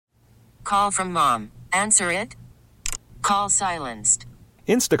Call from mom. Answer it. Call silenced.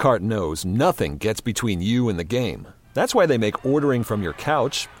 Instacart knows nothing gets between you and the game. That's why they make ordering from your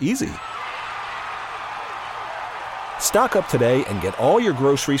couch easy. Stock up today and get all your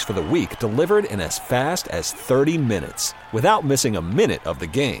groceries for the week delivered in as fast as 30 minutes without missing a minute of the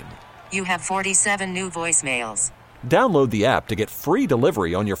game. You have 47 new voicemails. Download the app to get free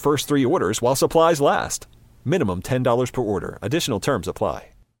delivery on your first 3 orders while supplies last. Minimum $10 per order. Additional terms apply.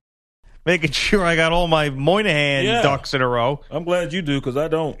 Making sure I got all my Moynihan ducks in a row. I'm glad you do, because I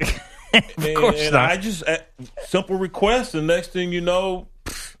don't. Of course not. I just, simple request, and next thing you know,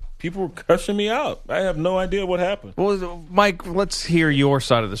 people were cussing me out. I have no idea what happened. Well, Mike, let's hear your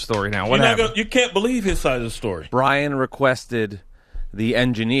side of the story now. What happened? You can't believe his side of the story. Brian requested the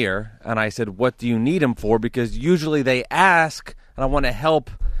engineer, and I said, what do you need him for? Because usually they ask, and I want to help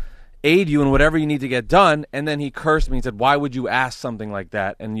aid you in whatever you need to get done. And then he cursed me and said, why would you ask something like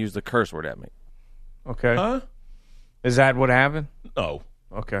that, and use the curse word at me? Okay. Huh? Is that what happened? No.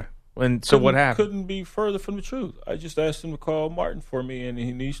 Okay. And so what happened? Couldn't be further from the truth. I just asked him to call Martin for me, and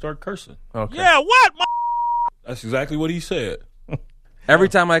he started cursing. Okay. Yeah, what? That's exactly what he said. Every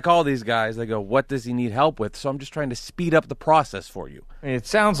time I call these guys, they go, what does he need help with? So I'm just trying to speed up the process for you. It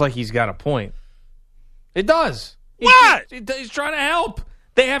sounds like he's got a point. It does. What? He's trying to help.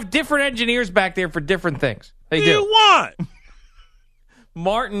 They have different engineers back there for different things. They What do. do you want?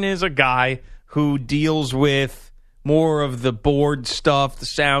 Martin is a guy who deals with more of the board stuff, the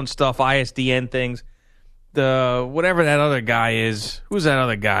sound stuff, ISDN things. The whatever that other guy is. Who's that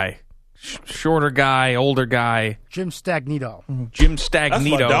other guy? Shorter guy, older guy. Jim Stagnito. Jim That's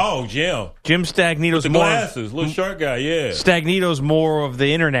Stagnito. my dog, Jim. Jim Stagnito's The more. glasses, little short guy, yeah. Stagnito's more of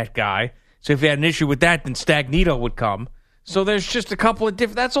the internet guy. So if you had an issue with that, then Stagnito would come. So there's just a couple of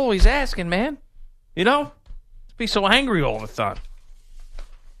different. That's all he's asking, man. You know, be so angry all the time.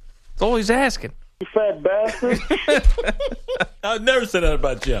 That's all he's asking. You fat bastard. I never said that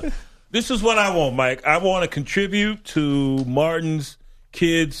about Jim. This is what I want, Mike. I want to contribute to Martin's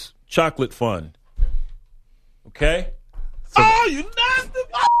kids' chocolate fund. Okay? You nasty!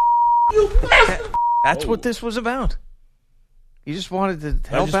 You nasty! That's what this was about. He just wanted to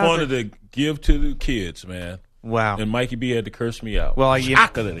help out. I just wanted to give to the kids, man. Wow. And Mikey B had to curse me out. Well,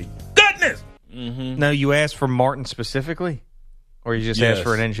 chocolate. Goodness! Now, you asked for Martin specifically? Or you just asked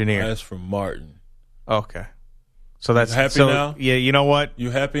for an engineer? I asked for Martin. Okay. So that's You happy so, now? Yeah, you know what?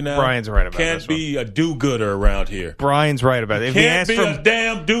 You happy now? Brian's right about Can't this one. be a do-gooder around here. Brian's right about it. If he Can't asked be for, a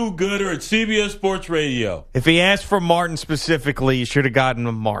damn do-gooder at CBS Sports Radio. if he asked for Martin specifically, you should have gotten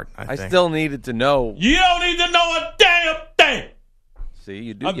him Martin, I I think. still needed to know. You don't need to know a damn thing. See,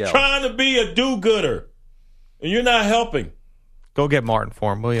 you do I'm yell. trying to be a do-gooder, and you're not helping. Go get Martin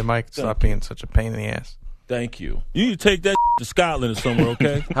for him, will you, Mike? Stop being such a pain in the ass. Thank you. You need to take that to Scotland or somewhere,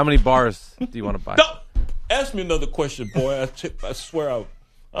 okay? How many bars do you want to buy? Don't ask me another question, boy. I swear I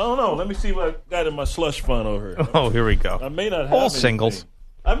don't know. Let me see what I got in my slush fund over here. Oh, here we go. I may not have All anything. singles.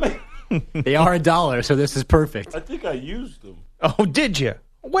 I may. They are $1, so this is perfect. I think I used them. Oh, did you?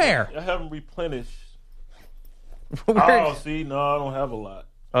 Where? I haven't replenished. Where? Oh, see, no, I don't have a lot.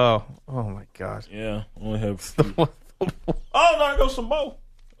 Oh my God. Yeah, I only have. Oh no, I got some more.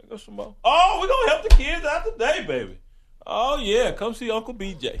 Oh, we're gonna help the kids out today, baby. Oh yeah, come see Uncle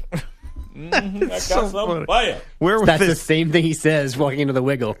BJ. I got so something funny. for you. Where was That's the this? same thing he says walking into the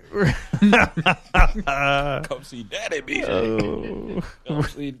Wiggle. Come see Daddy BJ. Come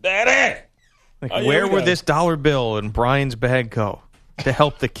see Daddy. Like, Oh, yeah, where we would got this dollar bill in Brian's bag go? To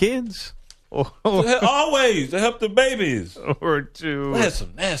help the kids? Always to help the babies. Or to... I had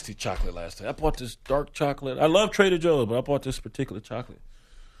some nasty chocolate last time. I bought this dark chocolate. I love Trader Joe's, but I bought this particular chocolate.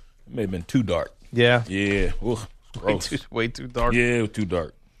 It may have been too dark. Yeah. Yeah. Ugh, gross. Way too dark. Yeah, it was too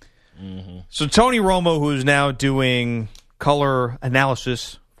dark. So Tony Romo, who's now doing color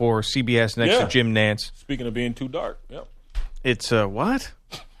analysis for CBS next to Jim Nantz. Speaking of being too dark, yep. It's what?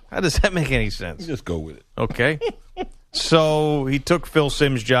 How does that make any sense? Just go with it. Okay. So he took Phil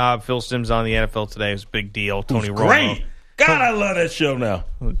Simms' job. Phil Simms on the NFL Today. It was a big deal. Tony Romo. Great. God, I love that show now.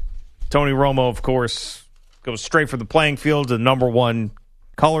 Tony Romo, of course, goes straight from the playing field to the number one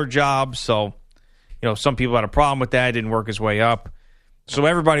color job. So, some people had a problem with that. Didn't work his way up. So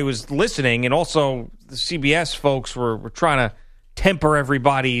everybody was listening, and also the CBS folks were trying to temper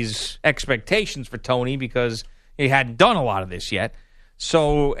everybody's expectations for Tony because he hadn't done a lot of this yet.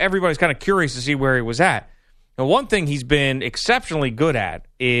 So everybody's kind of curious to see where he was at. Now, one thing he's been exceptionally good at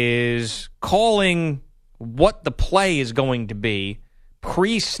is calling what the play is going to be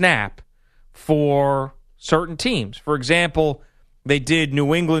pre-snap for certain teams. For example, they did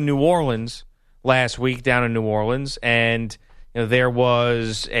New England, New Orleans last week down in New Orleans, and there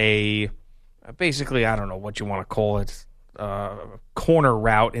was a basically, I don't know what you want to call it, corner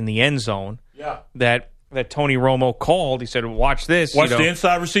route in the end zone. Yeah. That Tony Romo called. He said, "Watch this." Watch the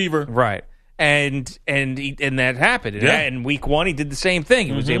inside receiver. Right. And that happened. Yeah. And week 1, he did the same thing.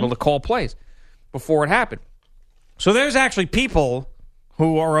 He was able to call plays before it happened. So there's actually people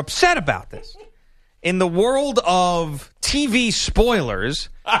who are upset about this. In the world of TV spoilers,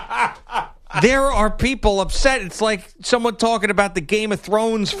 there are people upset. It's like someone talking about the Game of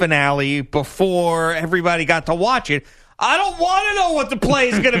Thrones finale before everybody got to watch it. I don't want to know what the play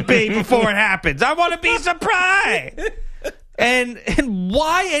is going to be before it happens. I want to be surprised. And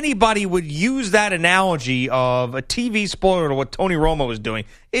why anybody would use that analogy of a TV spoiler to what Tony Romo is doing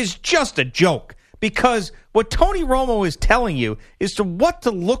is just a joke. Because what Tony Romo is telling you is to what to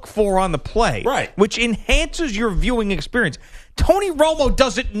look for on the play, right? Which enhances your viewing experience. Tony Romo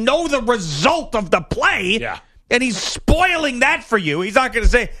doesn't know the result of the play, and he's spoiling that for you. He's not going to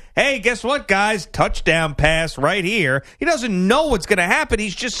say, hey, guess what, guys? Touchdown pass right here. He doesn't know what's going to happen.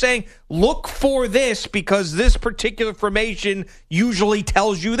 He's just saying, look for this because this particular formation usually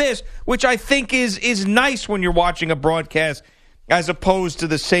tells you this, which I think is nice when you're watching a broadcast as opposed to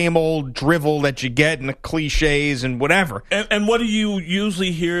the same old drivel that you get in the cliches and whatever. And what do you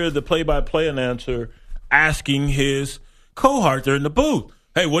usually hear the play-by-play announcer asking his cohort there in the booth?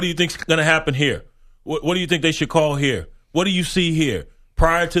 Hey, what do you think's going to happen here? What do you think they should call here? What do you see here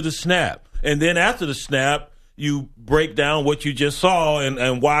prior to the snap? And then after the snap, you break down what you just saw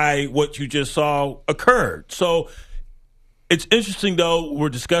and why what you just saw occurred. So it's interesting, though, we're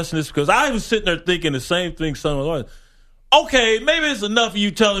discussing this because I was sitting there thinking the same thing someone was. Okay, maybe it's enough of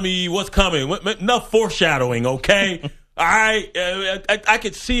you telling me what's coming. Enough foreshadowing, okay? I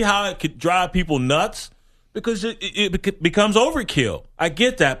could see how it could drive people nuts because it becomes overkill. I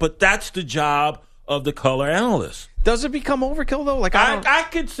get that, but that's the job of the color analyst. Does it become overkill, though? Like I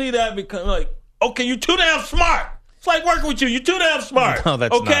could see that become like, okay, you're too damn smart. It's like working with you. You're too damn smart. No,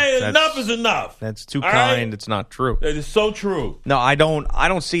 that's okay, not, enough is enough. That's too all kind. Right? It's not true. It is so true. No, I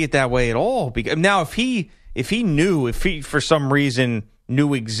don't see it that way at all. Because now, if he for some reason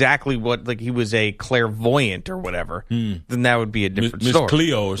knew exactly what, like he was a clairvoyant or whatever, then that would be a different story. Miss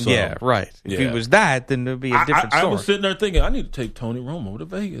Cleo or something. Yeah, right. If he was that, then it would be a different story. I was sitting there thinking, I need to take Tony Romo to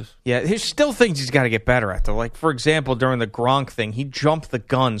Vegas. Yeah, there's still things he's got to get better at, though. Like, for example, during the Gronk thing, he jumped the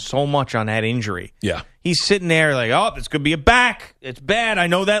gun so much on that injury. Yeah. He's sitting there like, oh, it's going to be a back. It's bad. I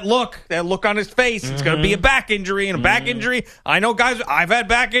know that look on his face. It's going to be a back injury and a back injury. I know, guys, I've had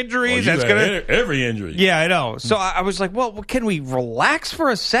back injuries. That's every injury. Yeah, I know. So I was like, well, can we relax for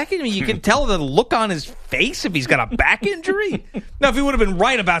a second? I mean, you can tell the look on his face if he's got a back injury. Now, if he would have been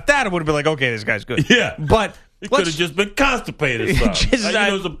right about that, it would have been like, okay, this guy's good. Yeah. But he could have just been constipated or something. He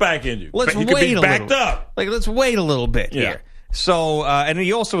knows a back injury. Let's he wait could be a backed little. up. Like, let's wait a little bit here. So, and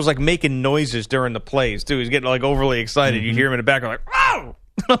he also was like making noises during the plays too. He's getting like overly excited. You hear him in the back, like, "Oh!"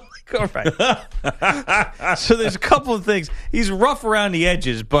 Like, all right. So there's a couple of things. He's rough around the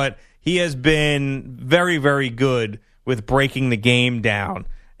edges, but he has been very, very good with breaking the game down,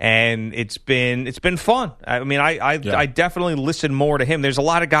 and it's been fun. I mean, I definitely listen more to him. There's a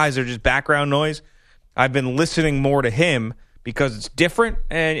lot of guys that are just background noise. I've been listening more to him because it's different,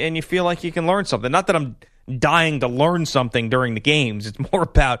 and you feel like you can learn something. Not that I'm dying to learn something during the games. It's more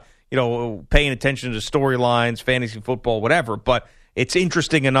about, paying attention to storylines, fantasy football, whatever. But it's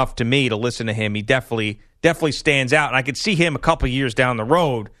interesting enough to me to listen to him. He definitely stands out. And I could see him a couple of years down the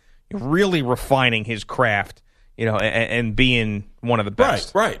road really refining his craft, and being one of the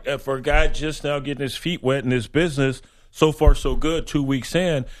best. Right. For a guy just now getting his feet wet in this business, so far so good, 2 weeks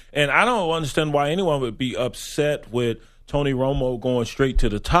in. And I don't understand why anyone would be upset with Tony Romo going straight to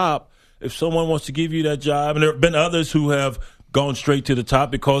the top. If someone wants to give you that job, and there have been others who have gone straight to the top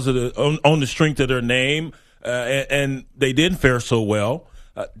because of on the strength of their name, and they didn't fare so well.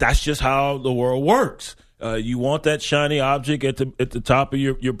 That's just how the world works. You want that shiny object at the top of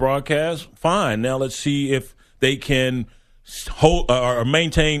your broadcast? Fine. Now let's see if they can hold or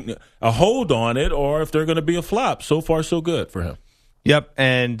maintain a hold on it, or if they're going to be a flop. So far, so good for him. Yep,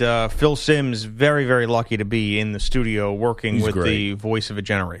 and Phil Simms, very, very lucky to be in the studio working He's with great. The voice of a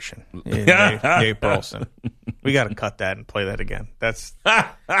generation, Nate Burleson. We got to cut that and play that again.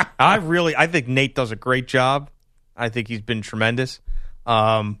 I think Nate does a great job. I think he's been tremendous.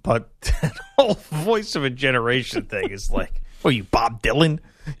 But that whole voice of a generation thing is like, what are you, Bob Dylan?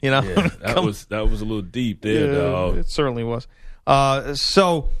 Yeah, that was a little deep there, dog. It certainly was.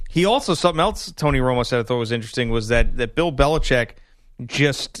 So he also, something else Tony Romo said I thought was interesting was that Bill Belichick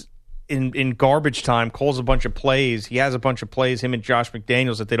just in garbage time calls a bunch of plays. He has a bunch of plays, him and Josh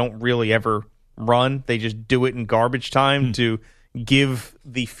McDaniels, that they don't really ever run. They just do it in garbage time to give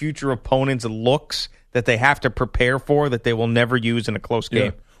the future opponents looks that they have to prepare for that they will never use in a close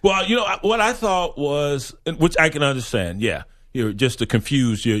game. Well, what I thought was, which I can understand, just to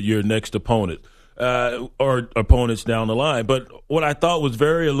confuse your next opponent or opponents down the line. But what I thought was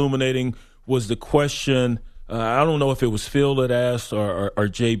very illuminating was the question, I don't know if it was Phil that asked or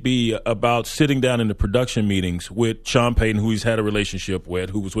JB, about sitting down in the production meetings with Sean Payton, who he's had a relationship with,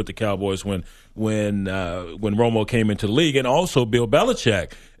 who was with the Cowboys when Romo came into the league, and also Bill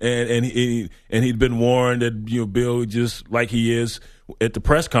Belichick. And he'd been warned that Bill, just like he is at the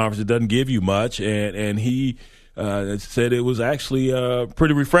press conference, it doesn't give you much, and he said it was actually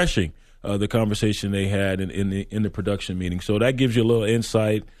pretty refreshing, the conversation they had in the production meeting. So that gives you a little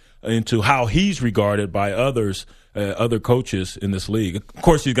insight into how he's regarded by others, other coaches in this league. Of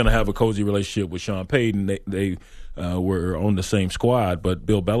course, he's going to have a cozy relationship with Sean Payton. They were on the same squad, but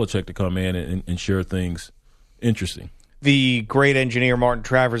Bill Belichick to come in and share things interesting. The great engineer Martin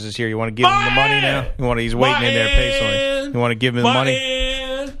Travers is here. You want to give him the money now? He's waiting in there patiently. You want to give him the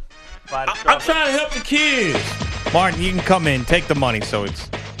money? I'm trying to help the kids. Martin, you can come in, take the money.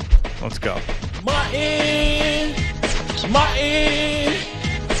 Let's go. Martin.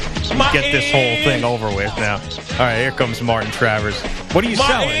 Get this whole thing over with now. All right, here comes Martin Travers. What are you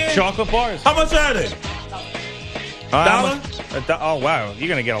selling? Chocolate bars? How much are they? $1? Oh, wow. You're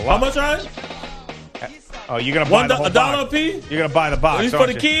going to get a lot. How much are they? Oh, you're going to buy the whole $1 box. a piece? You're going to buy the box, These for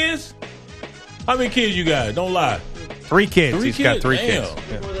the kids? How many kids you got? Don't lie. 3 kids. He's got 3 Damn. kids.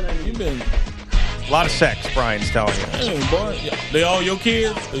 Yeah. You been... A lot of sex, Brian's telling you. Damn, boy. They all your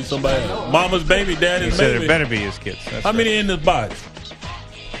kids? Or somebody else? Mama's baby, daddy's He said baby? it better be his kids. That's How many in this box?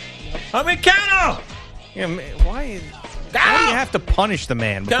 How many? Count them! Yeah, why do you have to punish the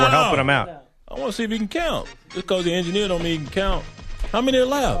man before Count. helping him out? I want to see if he can count. Just because the engineer don't mean he can count. How many are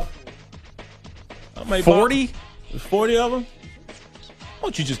left? 40? There's 40 of them? Why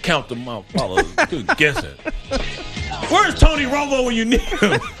don't you just count them out? Good guessing. Where's Tony Romo when you need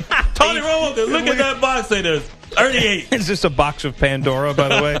him? Tony Romo, look at that box. Say there's 38. Is this a box of Pandora, by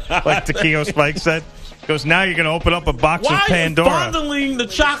the way? Like Takeo Spike said? Goes, now you're going to open up a box of Pandora. Why are you fondling the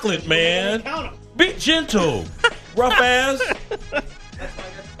chocolate, man? Be gentle. Rough ass.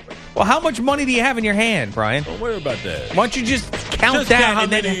 Well, how much money do you have in your hand, Brian? Don't worry about that. Why don't you just count down how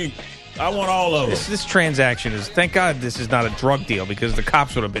and then... many. I want all of them. This transaction is... Thank God this is not a drug deal because the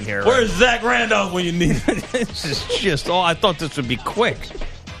cops would have been here. Where's Zach Randolph when you need him? This is just... Oh, I thought this would be quick.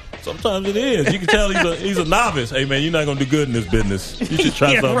 Sometimes it is. You can tell he's a novice. Hey, man, you're not going to do good in this business. You should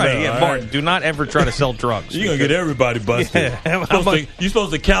try something right. else. Yeah, Martin, do not ever try to sell drugs. You're going to get everybody busted. Yeah. You're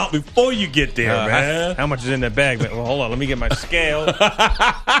supposed to count before you get there, man. How much is in that bag? Well, hold on. Let me get my scale.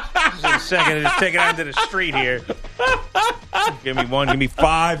 Just in a second. Just take it out into the street here. Give me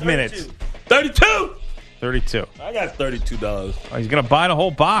 5 minutes. 32. 32. I got $32. Oh, he's going to buy the whole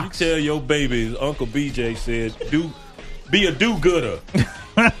box. You tell your babies, Uncle BJ said, be a do-gooder.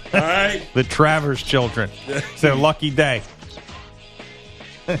 All right? The Travers children. It's their lucky day.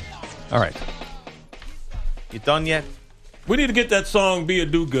 All right. You done yet? We need to get that song, Be a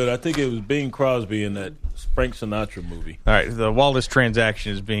Do-Gooder. I think it was Bing Crosby in that Frank Sinatra movie. All right. While this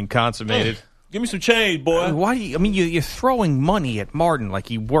transaction is being consummated. Give me some change, boy. Why do you? I mean, you're throwing money at Martin like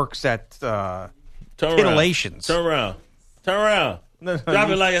he works at Titillations. Turn around. Drop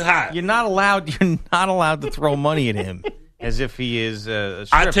it like it's hot. You're not allowed to throw money at him as if he is a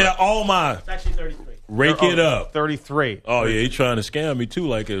stripper. I tell all mine. It's actually 33. Rake it up. 33. Oh yeah, he's trying to scam me too.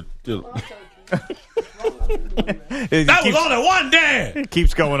 Like it. That That was on at one day. It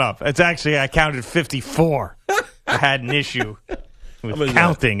keeps going up. It's actually I counted 54. I had an issue with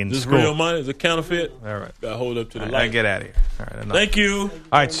counting in this school. Real money? Is it counterfeit? All right. Got to hold up to the I light. get out of here. All right. Enough. Thank you.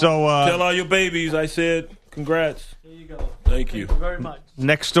 All right. So Tell all your babies I said congrats. There you go. Thank you. Very much.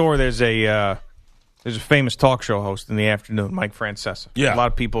 next door, there's a famous talk show host in the afternoon, Mike Francesa. Yeah. A lot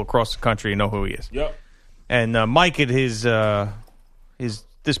of people across the country know who he is. Yep. And Mike, at his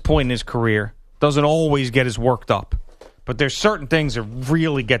this point in his career, doesn't always get as worked up. But there's certain things that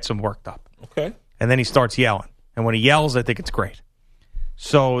really gets him worked up. Okay. And then he starts yelling. And when he yells, I think it's great.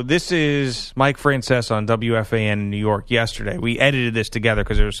 So this is Mike Francesa on WFAN in New York yesterday. We edited this together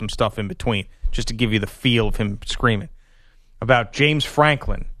because there was some stuff in between, just to give you the feel of him screaming. About James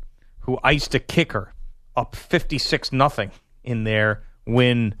Franklin, who iced a kicker up 56-0 in their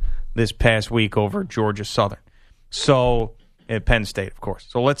win this past week over Georgia Southern. So, at Penn State, of course.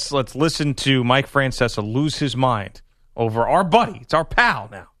 So let's listen to Mike Francesa lose his mind over our buddy. It's our pal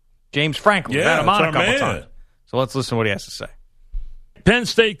now, James Franklin. Yeah, We've had him on it's a our couple man. times. So let's listen to what he has to say. Penn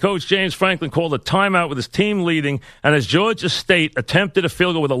State coach James Franklin called a timeout with his team leading, and as Georgia State attempted a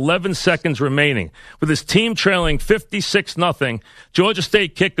field goal with 11 seconds remaining. With his team trailing 56-0, Georgia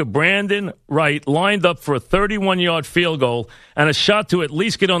State kicker Brandon Wright lined up for a 31-yard field goal and a shot to at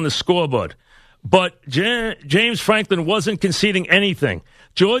least get on the scoreboard. But James Franklin wasn't conceding anything.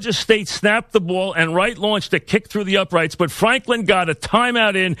 Georgia State snapped the ball, and Wright launched a kick through the uprights, but Franklin got a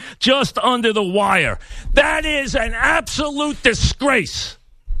timeout in just under the wire. That is an absolute disgrace.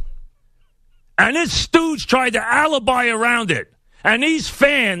 And this stooge tried to alibi around it. And these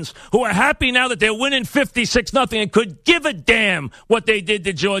fans who are happy now that they're winning 56-0 and could give a damn what they did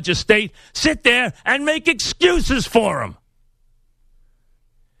to Georgia State, sit there and make excuses for him.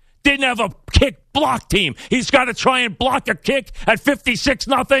 Didn't have a kick block team. He's got to try and block a kick at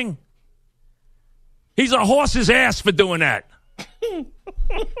 56-0. He's a horse's ass for doing that.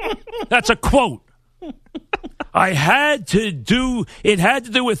 That's a quote. It had to do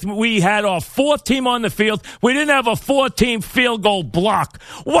with we had our fourth team on the field. We didn't have a four-team field goal block.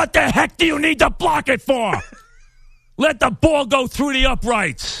 What the heck do you need to block it for? Let the ball go through the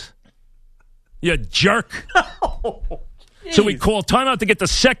uprights. You jerk. So we call timeout to get the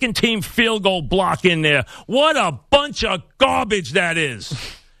second-team field goal block in there. What a bunch of garbage that is.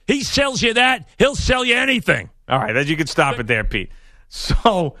 He sells you that, he'll sell you anything. All right, then you can stop it there, Pete.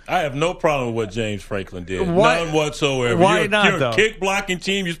 So I have no problem with what James Franklin did. Why- None whatsoever. why not, You're though? a kick-blocking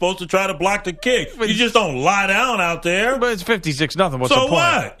team. You're supposed to try to block the kick. You just don't lie down out there. but it's 56-0. What's the So point?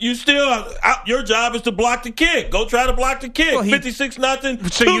 what? You still your job is to block the kick. Go try to block the kick. Well, 56-0,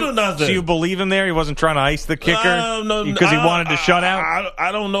 2-0. So you believe him there? He wasn't trying to ice the kicker because he wanted to shut out?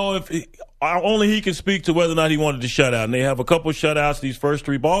 I don't know if only he can speak to whether or not he wanted to shut out. And they have a couple shutouts these first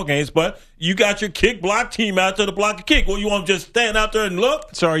three ball games, but you got your kick block team out there to block the kick. Well, you want to just stand out there and look?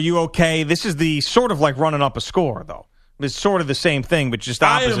 So are you okay? This is the sort of like running up a score, though. It's sort of the same thing, but just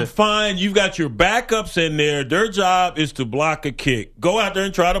I opposite. am fine. You've got your backups in there. Their job is to block a kick. Go out there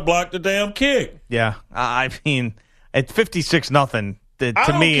and try to block the damn kick. Yeah, I mean, at 56-0, to I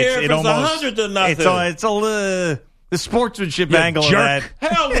don't me, care if it it's almost 100-0. It's a the sportsmanship You angle jerk. of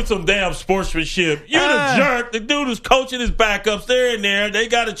that. Hell with some damn sportsmanship. You're the jerk. The dude who's coaching his backups, they're in there. They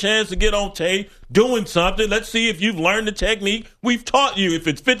got a chance to get on tape doing something. Let's see if you've learned the technique we've taught you. If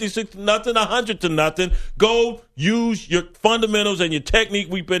it's 56-0, 100-0, go use your fundamentals and your technique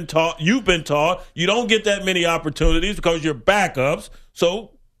you've been taught. You don't get that many opportunities because you're backups.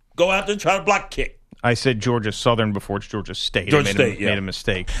 So go out there and try to block kick. I said Georgia Southern before it's Georgia State. Georgia I State, made a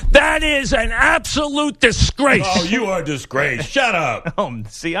mistake. That is an absolute disgrace. Oh, you are a disgrace. Shut up.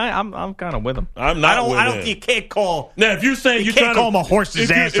 See, I'm kind of with him. I'm not with him. You can't call. Now, if you're saying You can't call him a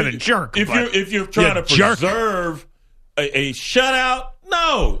horse's ass and a jerk. If you're trying to preserve a shutout,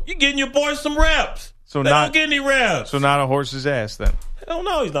 no, you're getting your boys some reps. So they not- don't get any reps. So not a horse's ass then. Hell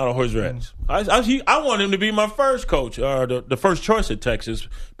no, he's not a horse ass. I want him to be my first coach, the first choice at Texas.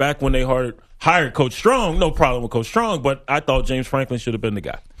 Back when they hired Coach Strong, no problem with Coach Strong, but I thought James Franklin should have been the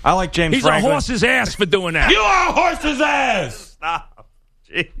guy. I like James He's Franklin. a horse's ass for doing that. You are a horse's ass.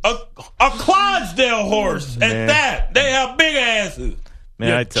 A Clydesdale horse. Man. At that, they have big asses. Man,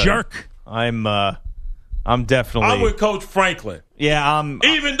 You I tell you, jerk. I'm definitely. I'm with Coach Franklin. Yeah,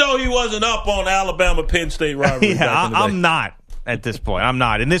 Even though he wasn't up on Alabama Penn State rivalry. back in the day. I'm not at this point. I'm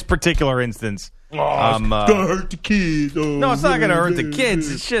not in this particular instance. It's gonna hurt the kids. No, it's not going to hurt the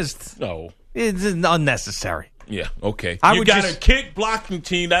kids. It's just it's unnecessary. Yeah, okay. I You would got just- a kick blocking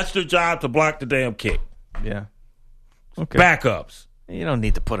team. That's their job, to block the damn kick. Yeah. Okay. Backups. You don't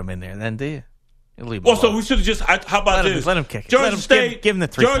need to put them in there, then, do you? You leave 'em Well, so alone. we should have just. How about Let him- this? let him kick it. Georgia Let him- State. give him the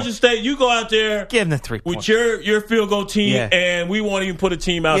 3 Georgia points. State. You go out there Give him the 3 with points. your field goal team, Yeah. and we won't even put a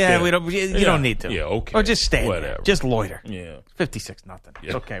team out there. Yeah, we don't. You don't need to. Yeah, okay. Or just stand Whatever. there. Just loiter. Yeah. 56-0.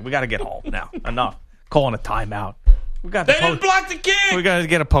 It's Yeah. okay. We got to get home now. Enough. Calling a timeout. We got. They didn't block the kick. We got to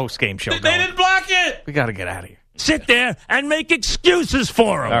get a post game show They going. didn't block it. We got to get out of here. Sit there and make excuses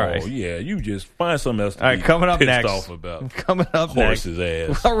for him. All right. Oh, yeah, you just find something else to All right, be coming up pissed next. off about. Coming up Horse's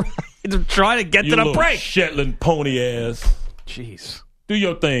next. ass. All right. I'm trying to get You to the little break. Shetland pony ass. Jeez, Do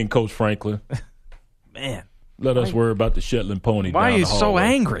your thing, Coach Franklin. man. Let us worry about the Shetland pony. Why are down you the so hallway.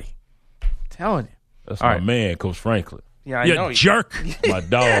 angry? I'm telling you. That's All my right. man, Coach Franklin. Yeah, I you know. jerk. My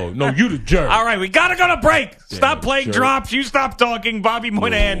dog. No, you the jerk. All right, we got to go to break. Stop playing jerk. drops. You stop talking. Bobby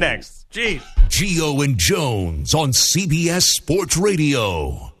Moynihan next. Jeez. Gio and Jones on CBS Sports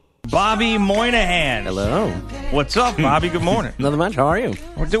Radio. Bobby Moynihan. Hello. What's up, Bobby? Good morning. Nothing much. How are you?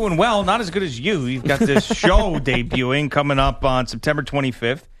 We're doing well. Not as good as you. You've got this show debuting coming up on September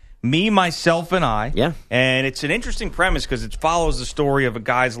 25th. Me, Myself, and I. Yeah. And it's an interesting premise because it follows the story of a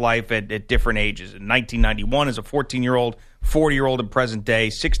guy's life at different ages. In 1991 as a 14-year-old, 40-year-old in present day,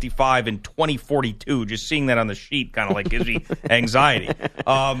 65 in 2042. Just seeing that on the sheet kind of like gives me anxiety.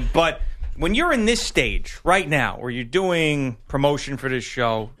 But when you're in this stage right now where you're doing promotion for this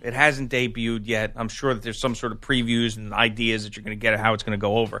show, it hasn't debuted yet. I'm sure that there's some sort of previews and ideas that you're going to get at how it's going to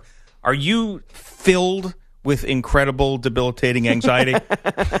go over. Are you filled with incredible, debilitating anxiety?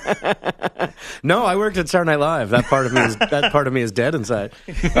 No, I worked at Saturday Night Live. That part of me is dead inside.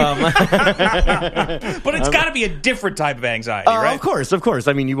 But it's got to be a different type of anxiety, right? Of course.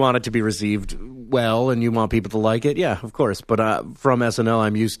 I mean, you want it to be received well, and you want people to like it. Yeah, of course. But from SNL,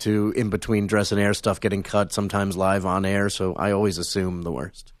 I'm used to in between dress and air stuff getting cut, sometimes live on air. So I always assume the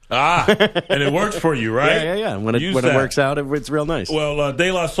worst. And it works for you, right? Yeah. When it works out, it's real nice. Well, De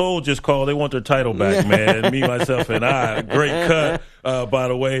La Soul just called. They want their title back, man. Me, Myself, and I. Great cut, by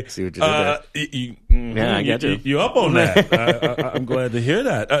the way. See what you did there. I get you. You up on that. I'm glad to hear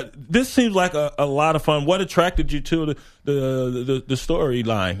that. This seems like a lot of fun. What attracted you to the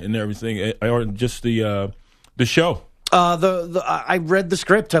storyline and everything, or just the show? I read the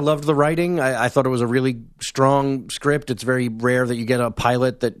script. I loved the writing. I thought it was a really strong script. It's very rare that you get a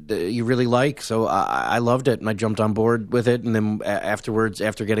pilot that you really like. So I loved it, and I jumped on board with it. And then afterwards,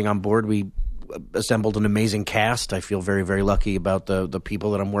 after getting on board, we assembled an amazing cast. I feel very, very lucky about the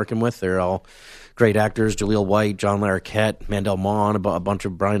people that I'm working with. They're all great actors: Jaleel White, John Larroquette, Mandel Mon, a bunch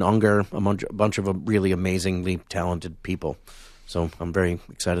of Brian Unger, a bunch of really amazingly talented people. So I'm very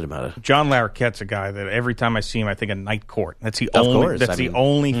excited about it. John Larroquette's a guy that every time I see him, I think of Night Court. That's the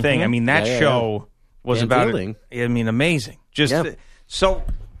only thing. I mean, that show was about it. I mean, amazing. So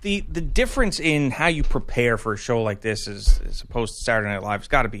the difference in how you prepare for a show like this as opposed to Saturday Night Live has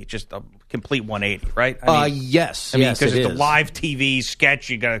got to be just a complete 180, right? Yes. Because it's a live TV sketch.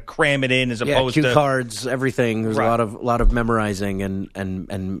 You got to cram it in as opposed to cue cards, everything. There's a lot of memorizing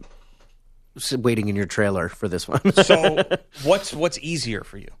and waiting in your trailer for this one. So what's easier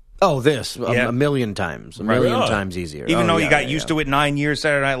for you? Oh, this a million times, times easier. Even though you got used to it 9 years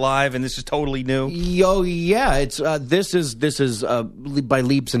Saturday Night Live, and this is totally new. It's this is by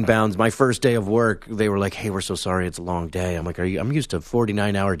leaps and bounds. My first day of work, they were like, "Hey, we're so sorry, it's a long day." I'm like, I'm used to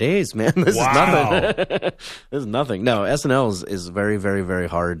 49-hour days, man. This is nothing. This is nothing. No, SNL is very, very, very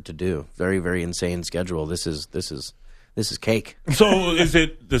hard to do. Very, very insane schedule. This is cake. So is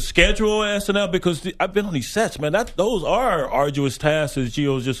it the schedule at SNL? Because I've been on these sets, man. Those are arduous tasks, as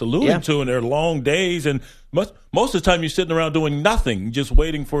Gio was just alluding to, and they're long days. And most of the time, you're sitting around doing nothing, just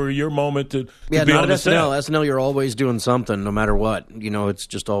waiting for your moment to be on the set. SNL, you're always doing something, no matter what. It's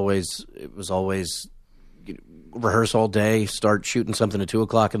just always. It was always rehearse all day, start shooting something at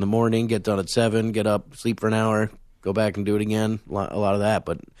 2:00 in the morning, get done at 7, get up, sleep for an hour, go back and do it again. A lot of that,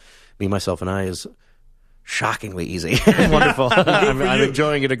 but Me, Myself, and I is shockingly easy. Wonderful. I'm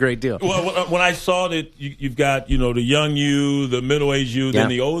enjoying it a great deal. Well, when I saw that you've got, the young you, the middle-aged you, then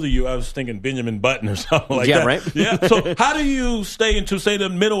the older you, I was thinking Benjamin Button or something like that. Yeah, right? Yeah. So how do you stay into, say, the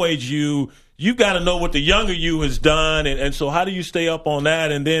middle-aged you got to know what the younger you has done, and so how do you stay up on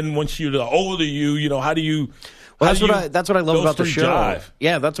that? And then once you're the older you, how do you... Well, that's what I love about the show. Jive?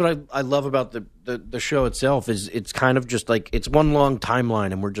 Yeah, that's what I love about the show itself. Is it's kind of just like it's one long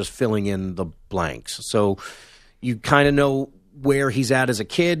timeline, and we're just filling in the blanks. So you kind of know where he's at as a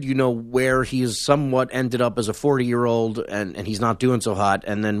kid. You know where he is somewhat ended up as a 40-year-old, and he's not doing so hot.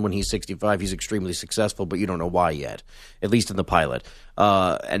 And then when he's 65, he's extremely successful, but you don't know why yet. At least in the pilot.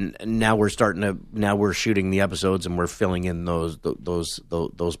 And now we're shooting the episodes, and we're filling in those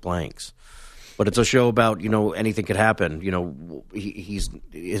blanks. But it's a show about anything could happen.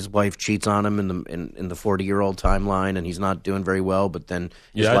 His wife cheats on him in the 40-year-old timeline, and he's not doing very well. But then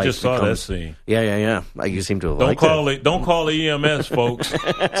I just saw that scene. Yeah. You seem to have liked it. Don't call the EMS, folks.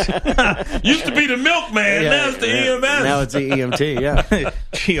 Used to be the milkman. Now it's the EMS. Now it's the EMT. Yeah.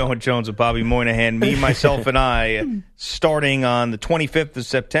 Gio Jones and Bobby Moynihan, Me, Myself, and I, starting on the 25th of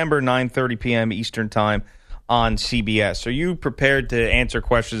September, 9:30 p.m. Eastern Time. On CBS. Are you prepared to answer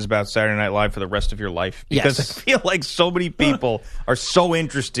questions about Saturday Night Live for the rest of your life? Because yes. I feel like so many people are so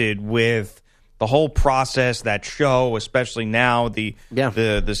interested with the whole process, that show, especially now, the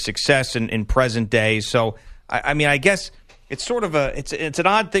success in present day. So, I guess it's sort of it's an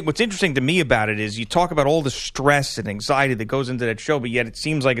odd thing. What's interesting to me about it is you talk about all the stress and anxiety that goes into that show, but yet it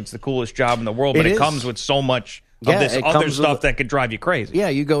seems like it's the coolest job in the world, but it comes with so much of this other stuff that could drive you crazy. Yeah,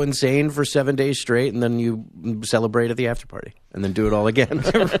 you go insane for 7 days straight, and then you celebrate at the after party, and then do it all again.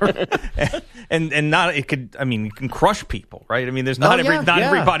 and not it could. I mean, you can crush people, right? I mean, there's not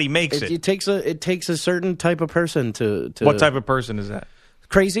everybody makes it. It takes a certain type of person to. What type of person is that?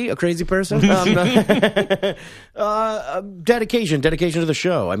 a crazy person. Dedication to the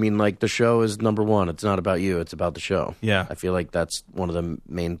show. I mean, like, the show is number one. It's not about you. It's about the show. Yeah. I feel like that's one of the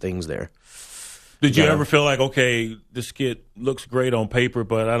main things there. Did you ever feel like, okay, this skit looks great on paper,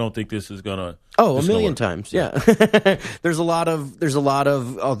 but I don't think this is gonna? Oh, a million times. Yeah. There's a lot of,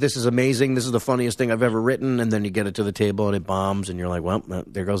 oh, this is amazing. This is the funniest thing I've ever written. And then you get it to the table and it bombs and you're like, well,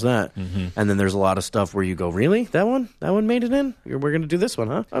 there goes that. Mm-hmm. And then there's a lot of stuff where you go, really? That one made it in? We're going to do this one,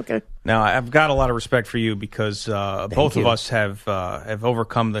 huh? Okay. Now, I've got a lot of respect for you because both of us have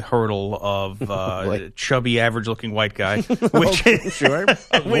overcome the hurdle of chubby, average-looking white guy, which is Sure.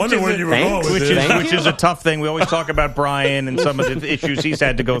 I wonder where you were going with this. which is a tough thing. We always talk about Brian and some of the issues he's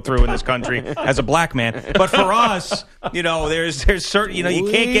had to go through in this country as a black man. But for us, there's certain, you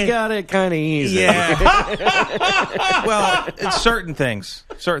can't get. We got it kind of easy. Yeah. Well, it's certain things.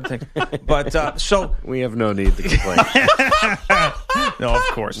 But so we have no need to complain. no, of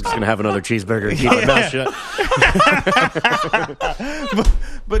course. Just gonna have another cheeseburger and keep my mouth shut.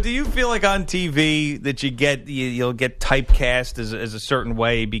 But do you feel like on TV that you'll get typecast as a certain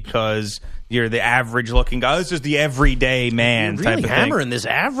way because you're the average looking guy? This is the everyday man. You're type really of hammering this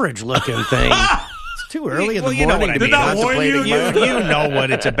average looking thing. It's too early in the you know morning what I to mean. be contemplating. You know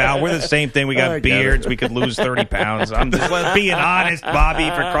what it's about. We're the same thing. We got beards. We could lose 30 pounds. I'm just being honest, Bobby,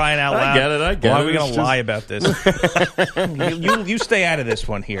 for crying out loud. I get it. Why are we going to lie about this? you stay out of this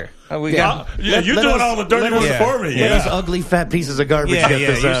one here. You're doing all the dirty work for me. These ugly fat pieces of garbage. Yeah, get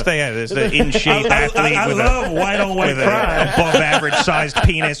this you out. stay out of this. The in-shape athlete I with love white on white crime. above average sized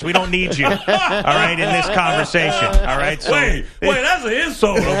penis. We don't need you. All right, in this conversation. All right. So, Wait, that's an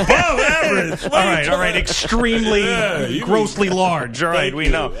insult. Above average. All right. Extremely grossly large. All right, we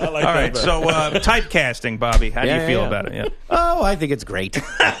know. I like all that right. better. So typecasting, Bobby. How do you feel about it? Yeah. Oh, I think it's great.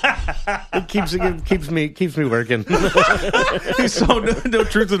 It keeps me working. So no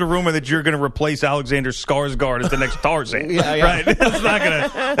truth to the rumor that you're going to replace Alexander Skarsgård as the next Tarzan. Yeah. Right? That's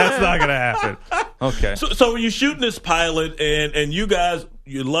not gonna happen. Okay. So when you're shooting this pilot and you guys,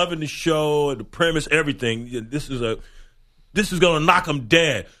 you're loving the show and the premise, everything, this is going to knock them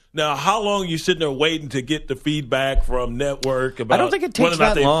dead. Now, how long are you sitting there waiting to get the feedback from network about? I don't think it takes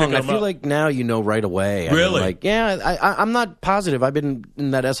that long. I feel like now you know right away. Really? I'm not positive. I've been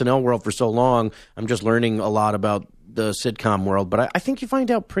in that SNL world for so long. I'm just learning a lot about the sitcom world. But I think you find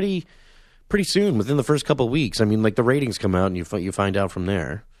out pretty soon, within the first couple of weeks. I mean, like, the ratings come out and you find out from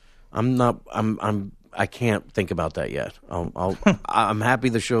there. I can't think about that yet. I'm happy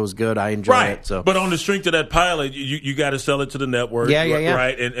the show is good. I enjoy it. So, but on the strength of that pilot, you got to sell it to the network. Yeah.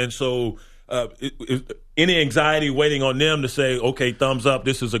 Right, and so any anxiety waiting on them to say, okay, thumbs up,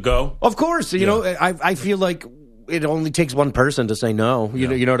 this is a go. Of course, you know, I feel like it only takes one person to say no.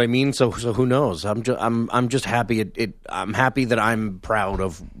 You know what I mean? So who knows? I'm just happy. I'm happy that I'm proud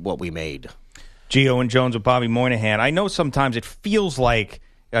of what we made. Gio and Jones with Bobby Moynihan. I know sometimes it feels like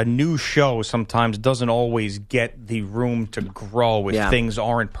a new show sometimes doesn't always get the room to grow if things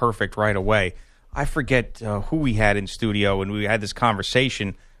aren't perfect right away. I forget who we had in studio, and we had this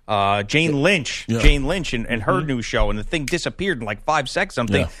conversation. Jane Lynch and her new show, and the thing disappeared in like 5 seconds.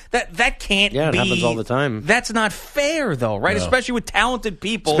 Something that can't be. It happens all the time. That's not fair, though, right? No. Especially with talented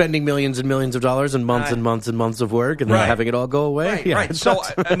people spending millions and millions of dollars and months and months and months of work, and then having it all go away. Right. So,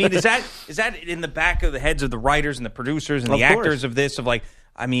 I mean, is that in the back of the heads of the writers and the producers and the actors of this? Of like,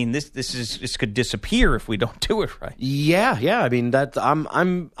 I mean, this could disappear if we don't do it right. Yeah. I mean,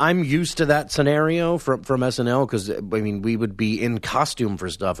 I'm used to that scenario from SNL, because I mean, we would be in costume for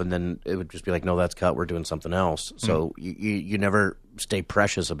stuff, and then it would just be like, no, that's cut. We're doing something else. So you never stay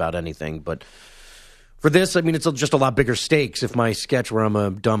precious about anything. But for this, I mean, it's just a lot bigger stakes. If my sketch where I'm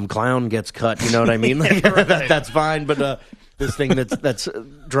a dumb clown gets cut, you know what I mean? Like, that's fine. But this thing that's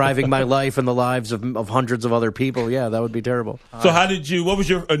driving my life and the lives of hundreds of other people, that would be terrible. So what was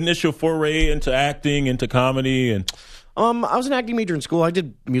your initial foray into acting, into comedy? And I was an acting major in school. I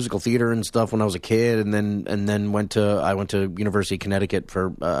did musical theater and stuff when I was a kid, and then went to University of Connecticut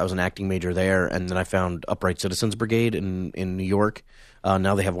for I was an acting major there, and then I found Upright Citizens Brigade in New York.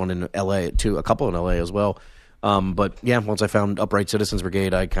 Now they have one in LA too, a couple in LA as well. But once I found Upright Citizens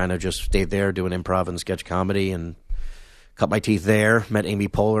Brigade, I kind of just stayed there doing improv and sketch comedy, and cut my teeth there. Met Amy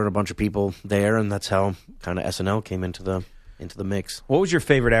Poehler and a bunch of people there, and that's how kind of SNL came into the mix. What was your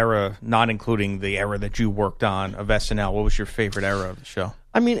favorite era, not including the era that you worked on of SNL? What was your favorite era of the show?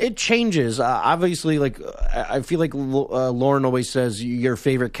 I mean, it changes. Obviously, like, I feel like Lauren always says your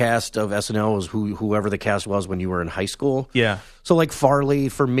favorite cast of SNL is whoever the cast was when you were in high school. Yeah. So like Farley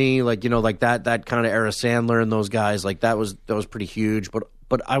for me, like, you know, like that kind of era, Sandler and those guys, like that was pretty huge.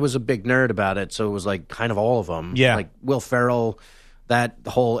 But I was a big nerd about it, so it was like kind of all of them. Yeah. Like Will Ferrell, that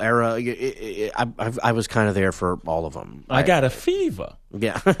whole era. I was kind of there for all of them. I got a fever.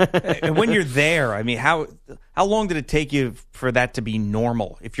 Yeah. And when you're there, I mean, how long did it take you for that to be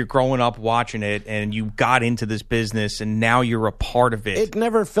normal? If you're growing up watching it and you got into this business and now you're a part of it. It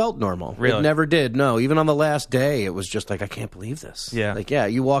never felt normal. Really? It never did. No, even on the last day, it was just like, I can't believe this. Yeah. Like, yeah,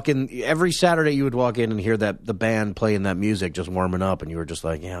 you walk in, every Saturday you would walk in and hear the band playing that music just warming up, and you were just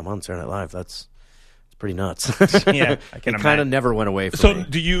like, yeah, I'm on Saturday Night Live. It's pretty nuts. Yeah, I can It kind of imagine. never went away from So, me.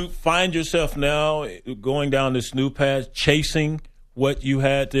 do you find yourself now going down this new path, chasing what you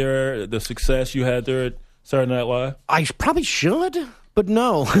had there, the success you had there at Saturday Night Live? I probably should, but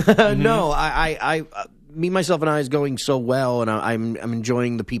no, no. I, me, myself, and I is going so well, and I'm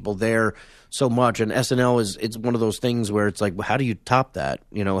enjoying the people there so much. And SNL it's one of those things where it's like, well, how do you top that?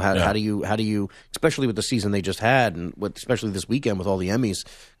 You know, how do you, especially with the season they just had, and especially this weekend with all the Emmys.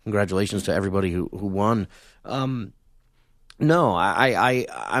 Congratulations to everybody who won. No,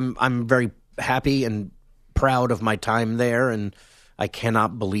 I'm very happy and proud of my time there, and I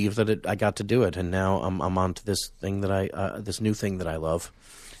cannot believe that I got to do it, and now I'm on to this thing that this new thing that I love.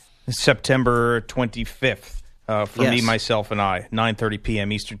 September 25th for me, Yes. myself, and I, 9:30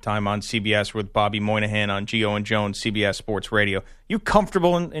 p.m. Eastern Time on CBS with Bobby Moynihan on Gio and Jones, CBS Sports Radio. You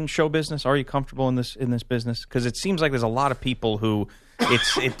comfortable in show business? Are you comfortable in this business? Because it seems like there's a lot of people who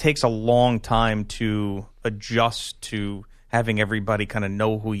it takes a long time to adjust to having everybody kind of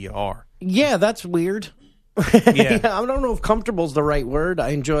know who you are. Yeah, that's weird. Yeah. I don't know if comfortable is the right word. I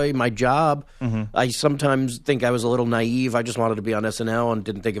enjoy my job. I sometimes think I was a little naive. I just wanted to be on SNL and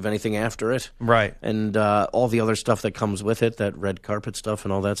didn't think of anything after it. Right. And all the other stuff that comes with it, that red carpet stuff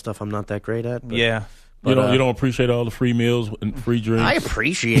and all that stuff, I'm not that great at. But, Yeah. You don't appreciate all the free meals and free drinks? I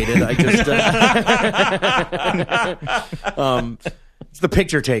appreciate it. I just it's the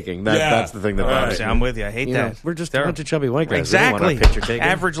picture taking. That's the thing that bothers me. I'm with you. I hate You know, that. we're just a Terrible. bunch of chubby white guys. Exactly. We don't want our picture taken.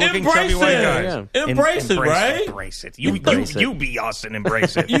 Average-looking Embrace chubby white it. guys. Yeah. Embrace it, right? Embrace it. Embrace it. You be us and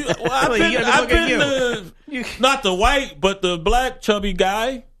embrace it. I've been not the white, but the black chubby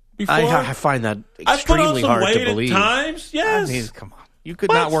guy before. I find that I've put on extremely some hard weight to at believe. times. I Yes. mean, come on. You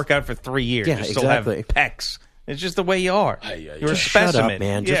could not work out for 3 years. Yeah, You still have exactly. pecs. It's just the way you are. You're a Just shut specimen. up,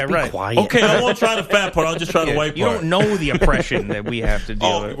 man. Just yeah, be right. quiet. Okay, I won't try the fat part. I'll just try the white You part. don't know the oppression that we have to deal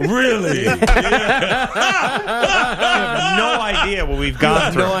Oh, with. really? You have no idea what we've I gone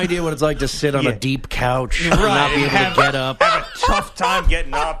have through. no idea what it's like to sit on Yeah. a deep couch and Right. not be able Have- to get up. Have a tough time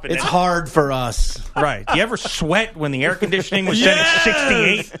getting up. And It's hard for us. Right. You ever sweat when the air conditioning was set at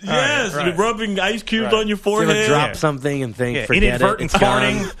 68? Yes, Right. you're rubbing ice cubes Right. on your You forehead. ever drop Yeah. something and think, Yeah, forget it, inadvertent it's gone.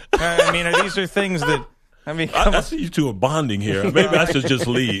 farting. I mean, these are things that, I mean, come I on. see you two are bonding here. Maybe I should just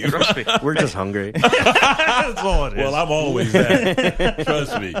leave. Trust me. We're just hungry. That's all it is. Well, I'm always that.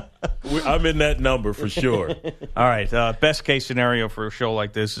 Trust me. I'm in that number for sure. All right. Best case scenario for a show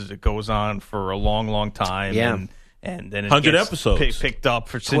like this is it goes on for a long, long time. Yeah. And then it 100 gets episodes. picked up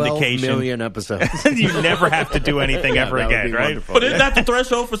for 12 syndication. million episodes. You never have to do anything ever that would again, be right? wonderful. But isn't that the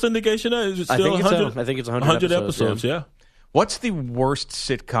threshold for syndication? Is it I still think it's so. 100? I think it's 100 episodes, yeah. What's the worst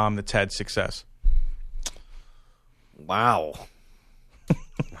sitcom that's had success? Wow.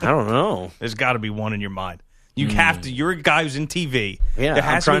 I don't know. There's got to be one in your mind. You have to. You're a guy who's in TV. Yeah, there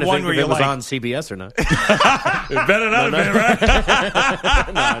I'm has trying to to be one think where if you're it was like, on CBS or not. It better not have been, right?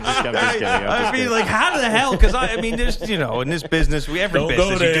 No, I'm just kidding. I mean, like, how the hell? Because I mean, there's, you know, in this business, every Don't business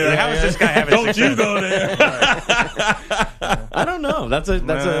go you there. do. How is this guy having Don't success? you go there. I don't know. That's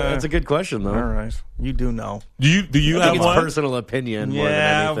a good question though. All right, you do know. Do you I think have it's one? personal opinion more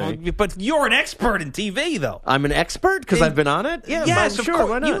than anything. well, but you're an expert in TV, though. I'm an expert because I've been on it. Yeah, Yes, sure. of course.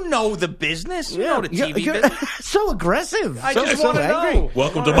 Why not? You know the business. You know the TV You're business. so aggressive. I so, just so want to angry. know.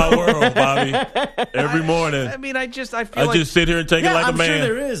 Welcome to my world, Bobby. Every morning. I mean, I feel I like just sit here and take it Yeah, like I'm a man.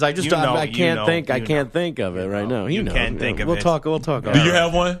 sure there is. I just You know, I you can't know, think. I you can't know. think of it right now. You can't think of we'll it. Talk. We'll talk. Do you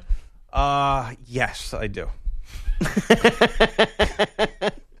have one? Yes, I do.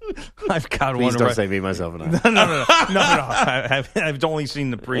 I've got Please one. don't right- say me, myself, and I. No. I've only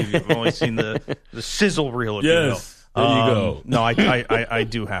seen the preview. I've only seen the sizzle reel. If Yes. you will. There you go. No, I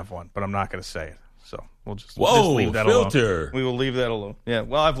do have one, but I'm not going to say it. So we'll just Whoa, leave that filter. alone. We will leave that alone. Yeah.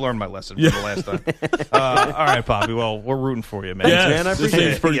 Well, I've learned my lesson from the last time. All right, Bobby. Well, we're rooting for you, man. Yes, man, I this appreciate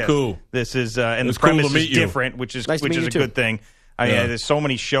seems it. pretty Yeah. cool. This is and It's the cool to premise meet is you. different, which is Nice to meet you a too. good thing. Yeah. There's so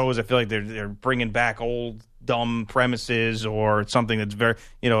many shows. I feel like they're bringing back old dumb premises or something that's very,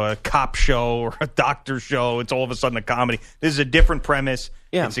 a cop show or a doctor show. It's all of a sudden a comedy. This is a different premise.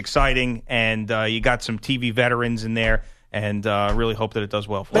 Yeah. It's exciting, and you got some TV veterans in there, and really hope that it does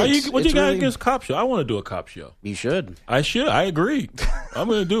well for What you. you got It's really- against cop show? I want to do a cop show. You should. I should. I agree. I'm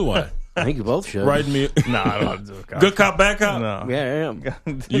going to do one. I think you both should. Write me. No, I don't have to do a cop. Good cop, bad cop. No. Yeah.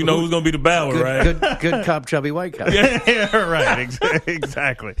 You know who's gonna be the bad one, right? Good cop, chubby white cop. Yeah, right.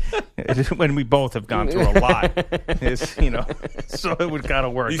 Exactly. When we both have gone through a lot, so it would kind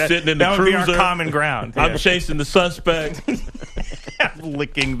of work. He's That, sitting in the that cruiser. would be our common ground. I'm Yeah. chasing the suspect.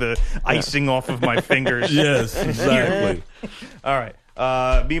 Licking the icing off of my fingers. Yes, exactly. All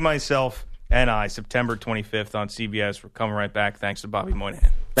right. Be Myself and I, September 25th on CBS. We're coming right back. Thanks to Bobby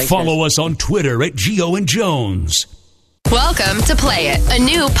Moynihan. Follow us on Twitter at Gio and Jones. Welcome to Play It, a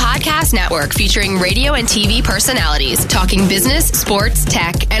new podcast network featuring radio and TV personalities talking business, sports,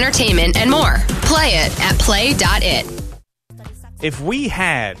 tech, entertainment, and more. Play it at play.it. If we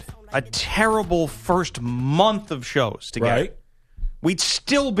had a terrible first month of shows together, Right. we'd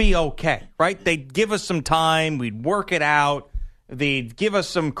still be okay, right? They'd give us some time. We'd work it out. They'd give us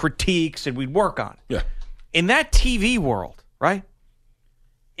some critiques, and we'd work on it. Yeah. In that TV world, right?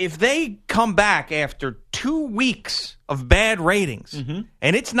 If they come back after 2 weeks of bad ratings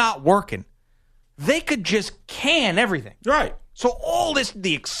and it's not working, they could just can everything. Right. So all this,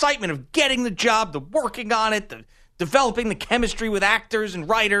 the excitement of getting the job, the working on it, the developing the chemistry with actors and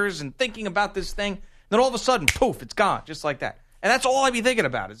writers and thinking about this thing, then all of a sudden, poof, it's gone, just like that. And that's all I'd be thinking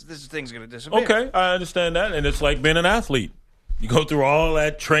about is this thing's going to disappear. Okay, I understand that, and it's like being an athlete. You go through all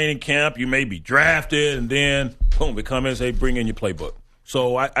that training camp, you may be drafted, and then boom, they come in and say, bring in your playbook.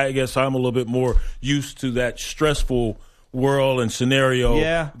 So I guess I'm a little bit more used to that stressful world and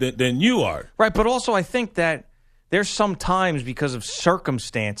scenario than you are. Right, but also I think that there's some times because of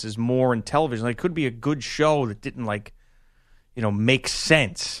circumstances more in television. Like, it could be a good show that didn't, make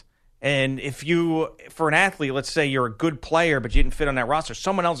sense. And if you, for an athlete, let's say you're a good player, but you didn't fit on that roster,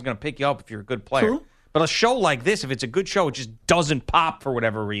 someone else is going to pick you up if you're a good player. True. But a show like this, if it's a good show, it just doesn't pop for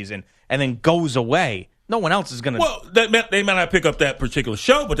whatever reason and then goes away. No one else is going to. Well, they may not pick up that particular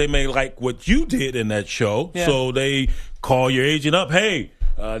show, but they may like what you did in that show. Yeah. So they call your agent up. Hey,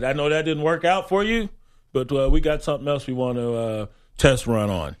 I know that didn't work out for you, but we got something else we want to test run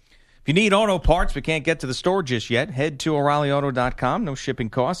on. If you need auto parts but can't get to the store just yet, head to O'ReillyAuto.com. No shipping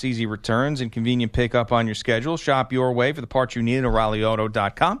costs, easy returns, and convenient pickup on your schedule. Shop your way for the parts you need at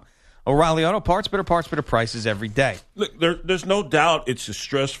O'ReillyAuto.com. O'Reilly Auto Parts, better prices every day. Look, there's no doubt it's a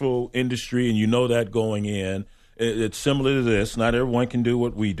stressful industry, and you know that going in. It's similar to this. Not everyone can do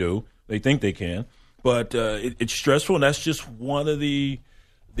what we do. They think they can. But it's stressful, and that's just one of the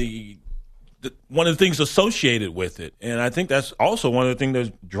things associated with it. And I think that's also one of the things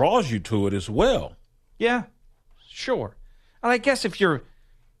that draws you to it as well. Yeah, sure. And I guess if you're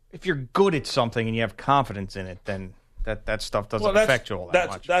good at something and you have confidence in it, then that stuff doesn't affect you all that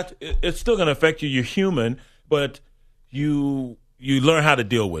much. It's still going to affect you. You're human, but you learn how to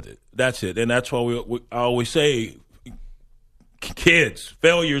deal with it. That's it. And that's why I always say, kids,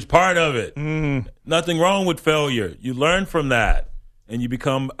 failure is part of it. Nothing wrong with failure. You learn from that, and you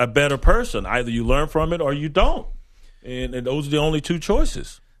become a better person. Either you learn from it or you don't. And those are the only two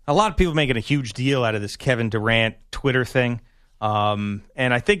choices. A lot of people making a huge deal out of this Kevin Durant Twitter thing, and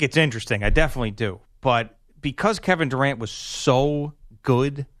I think it's interesting. I definitely do. But because Kevin Durant was so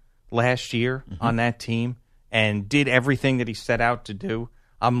good last year on that team and did everything that he set out to do,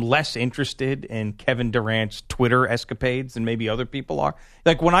 I'm less interested in Kevin Durant's Twitter escapades than maybe other people are.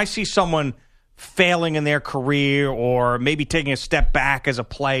 Like, when I see someone failing in their career or maybe taking a step back as a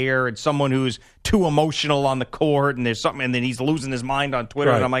player and someone who's too emotional on the court and there's something and then he's losing his mind on Twitter,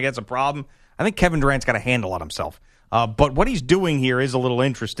 and I'm like, that's a problem. I think Kevin Durant's got a handle on himself. But what he's doing here is a little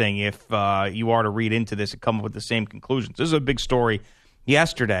interesting if you are to read into this and come up with the same conclusions. This is a big story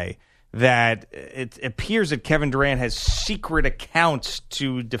yesterday that it appears that Kevin Durant has secret accounts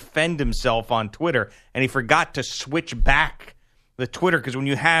to defend himself on Twitter, and he forgot to switch back the Twitter, because when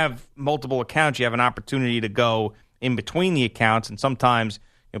you have multiple accounts, you have an opportunity to go in between the accounts, and sometimes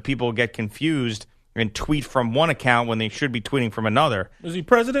people get confused and tweet from one account when they should be tweeting from another. Is he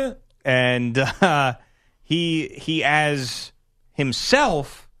president? And he as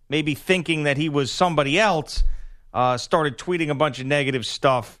himself, maybe thinking that he was somebody else, started tweeting a bunch of negative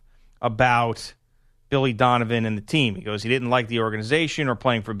stuff about Billy Donovan and the team. He goes, he didn't like the organization or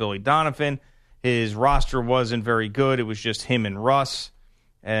playing for Billy Donovan. His roster wasn't very good. It was just him and Russ.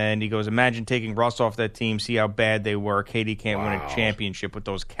 And he goes, imagine taking Russ off that team, see how bad they were. KD can't win a championship with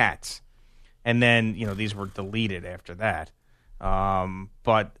those cats. And then, these were deleted after that.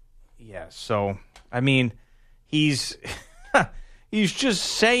 But, yeah, so, I mean, he's just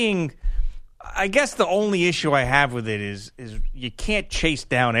saying, I guess the only issue I have with it is you can't chase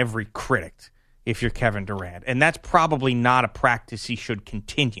down every critic if you're Kevin Durant. And that's probably not a practice he should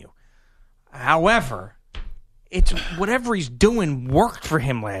continue. However, it's whatever he's doing worked for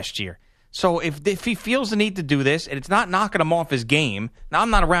him last year. So if he feels the need to do this, and it's not knocking him off his game, now I'm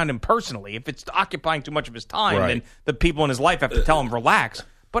not around him personally. If it's occupying too much of his time, then the people in his life have to tell him relax.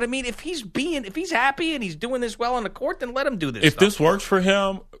 But I mean, if he's happy and he's doing this well on the court, then let him do this. If this works for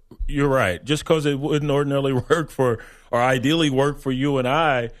him, you're right. Just because it wouldn't ordinarily work or ideally work for you and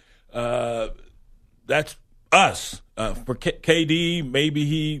I, that's us. For KD, maybe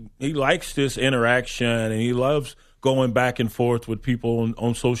he likes this interaction and he loves going back and forth with people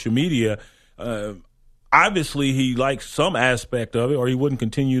on social media. Obviously, he likes some aspect of it, or he wouldn't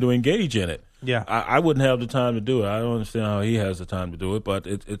continue to engage in it. Yeah, I wouldn't have the time to do it. I don't understand how he has the time to do it, but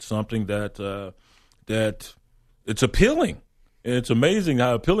it's something that it's appealing. And it's amazing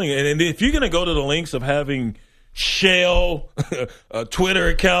how appealing. And if you're going to go to the lengths of having shell Twitter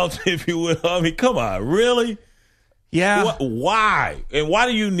accounts, if you will, I mean, come on, really? Yeah. Why? And why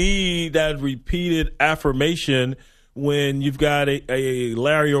do you need that repeated affirmation when you've got a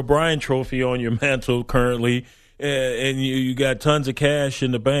Larry O'Brien trophy on your mantle currently and you got tons of cash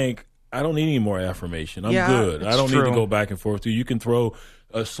in the bank? I don't need any more affirmation. I'm good. I don't need to go back and forth. You can throw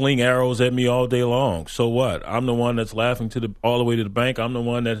sling arrows at me all day long. So what? I'm the one that's laughing all the way to the bank. I'm the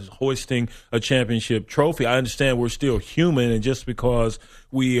one that's hoisting a championship trophy. I understand we're still human, and just because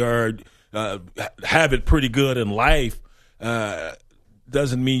we are have it pretty good in life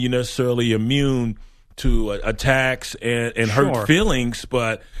doesn't mean you're necessarily immune to attacks and hurt feelings.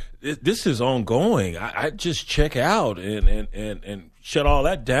 But this is ongoing. I just check out and shut all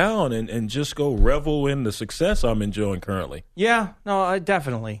that down and just go revel in the success I'm enjoying currently. Yeah, no,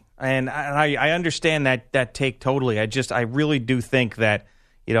 definitely. And I understand that take totally. I really do think that,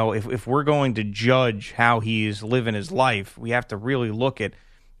 you know, if we're going to judge how he's living his life, we have to really look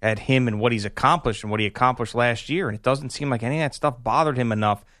at him and what he's accomplished and what he accomplished last year. And it doesn't seem like any of that stuff bothered him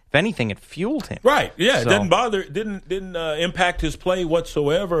enough. If anything, it fueled him. Right. Yeah. So. It didn't bother. Didn't impact his play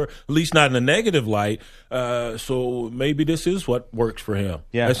whatsoever. At least not in a negative light. So maybe this is what works for him.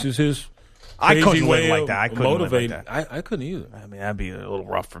 Yeah. This is his. I couldn't live like that. I couldn't motivate. live like that. I couldn't either. I mean, that'd be a little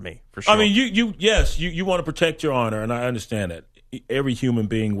rough for me, for sure. I mean, you want to protect your honor, and I understand that. Every human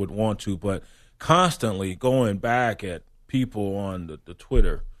being would want to, but constantly going back at people on the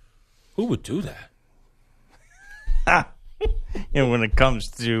Twitter, who would do that? You know, when it comes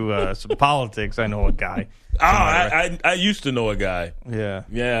to some politics, I know a guy. I used to know a guy. Yeah.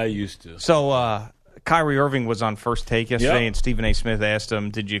 Yeah, I used to. So Kyrie Irving was on First Take yesterday, and Stephen A. Smith asked him,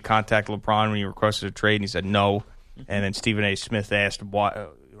 did you contact LeBron when you requested a trade? And he said no. And then Stephen A. Smith asked,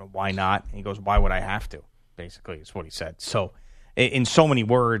 why not? And he goes, why would I have to? Basically, is what he said. So in so many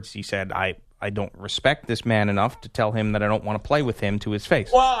words, he said, I don't respect this man enough to tell him that I don't want to play with him to his face.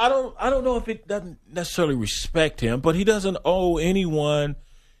 Well, I don't know if it doesn't necessarily respect him, but he doesn't owe anyone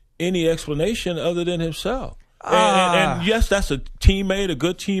any explanation other than himself. And yes, that's a teammate, a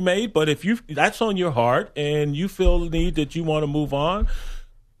good teammate, but if that's on your heart and you feel the need that you want to move on.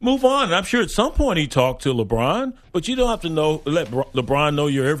 And I'm sure at some point he talked to LeBron, but you don't have to let LeBron know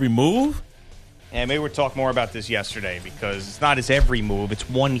your every move. And maybe we'll talk more about this yesterday because it's not his every move. It's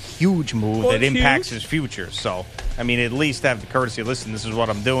one huge move that impacts his future. So, I mean, at least have the courtesy, listen, this is what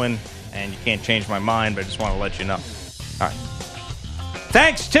I'm doing, and you can't change my mind, but I just want to let you know. All right.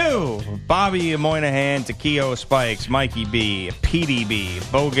 Thanks to Bobby Moynihan, Takeo Spikes, Mikey B, PDB,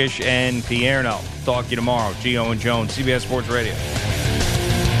 Bogish, and Pierno. Talk to you tomorrow. Gio and Jones, CBS Sports Radio.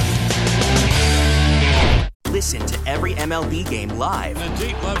 Listen to every MLB game live. In the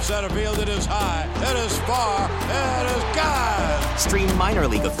deep left center field, it is high, it is far, it is gone. Stream minor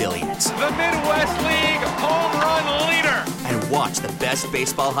league affiliates. The Midwest League home run leader. And watch the best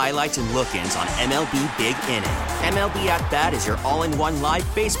baseball highlights and look-ins on MLB Big Inning. MLB At Bat is your all-in-one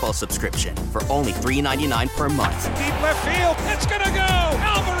live baseball subscription for only $3.99 per month. Deep left field, it's gonna go.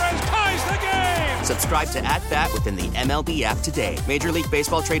 Alvarez ties the game. Subscribe to At Bat within the MLB app today. Major League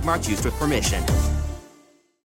Baseball trademarks used with permission.